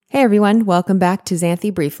Hey everyone, welcome back to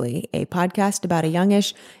Xanthi Briefly, a podcast about a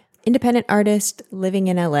youngish independent artist living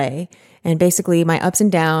in LA and basically my ups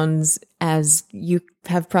and downs, as you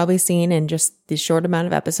have probably seen in just this short amount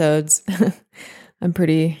of episodes.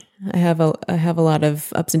 I have a lot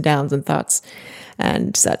of ups and downs and thoughts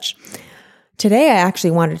and such. Today I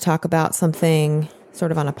actually wanted to talk about something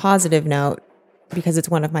sort of on a positive note because it's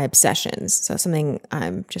one of my obsessions. So something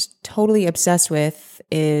I'm just totally obsessed with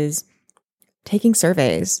is taking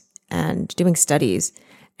surveys and doing studies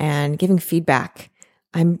and giving feedback.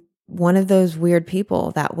 I'm one of those weird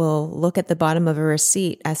people that will look at the bottom of a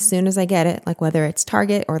receipt as soon as I get it, like whether it's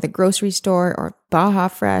Target or the grocery store or Baja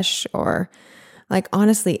Fresh or like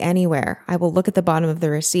honestly anywhere. I will look at the bottom of the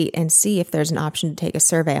receipt and see if there's an option to take a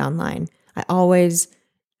survey online. I always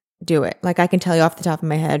do it. Like I can tell you off the top of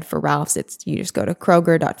my head for Ralph's, you just go to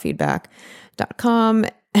kroger.feedback.com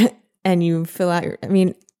and you fill out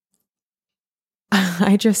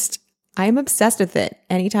I'm obsessed with it.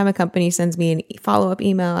 Anytime a company sends me a follow-up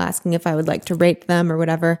email asking if I would like to rate them or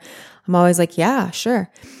whatever, I'm always like, yeah,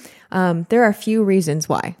 sure. There are a few reasons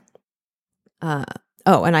why. And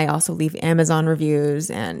I also leave Amazon reviews,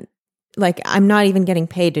 and like, I'm not even getting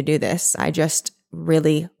paid to do this. I just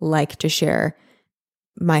really like to share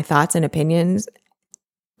my thoughts and opinions.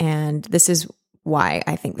 And this is why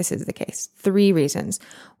I think this is the case. 3 reasons.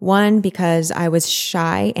 1, because I was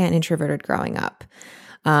shy and introverted growing up.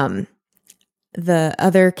 The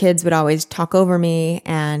other kids would always talk over me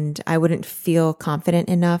and I wouldn't feel confident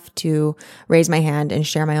enough to raise my hand and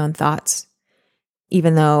share my own thoughts,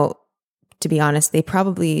 even though, to be honest, they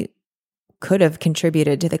probably could have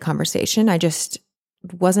contributed to the conversation. I just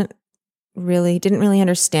didn't really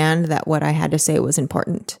understand that what I had to say was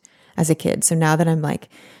important as a kid. So now that I'm like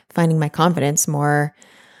finding my confidence more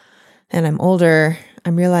and I'm older,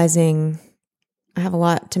 I'm realizing I have a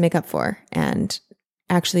lot to make up for, and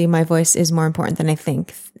actually my voice is more important than I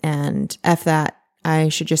think. And F that, I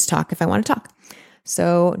should just talk if I want to talk.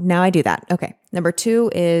 So now I do that. Okay. Number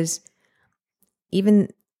 2 is even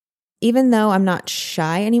though I'm not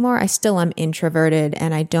shy anymore, I still am introverted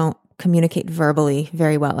and I don't communicate verbally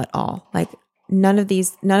very well at all. Like none of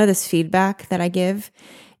this feedback that I give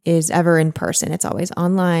is ever in person. It's always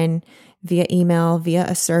online, via email, via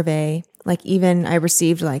a survey. Like even I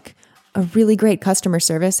received like a really great customer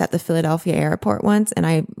service at the Philadelphia airport once, and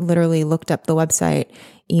I literally looked up the website,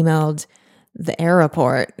 emailed the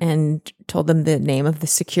airport, and told them the name of the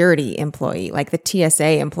security employee, like the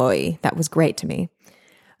TSA employee. That was great to me.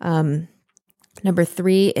 Number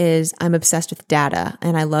 3 is I'm obsessed with data,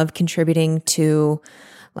 and I love contributing to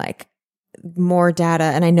like more data.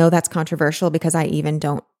 And I know that's controversial because I even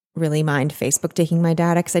don't really mind Facebook taking my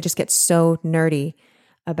data because I just get so nerdy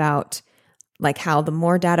about like how the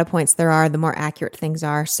more data points there are, the more accurate things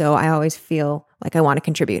are. So I always feel like I want to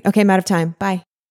contribute. Okay, I'm out of time. Bye.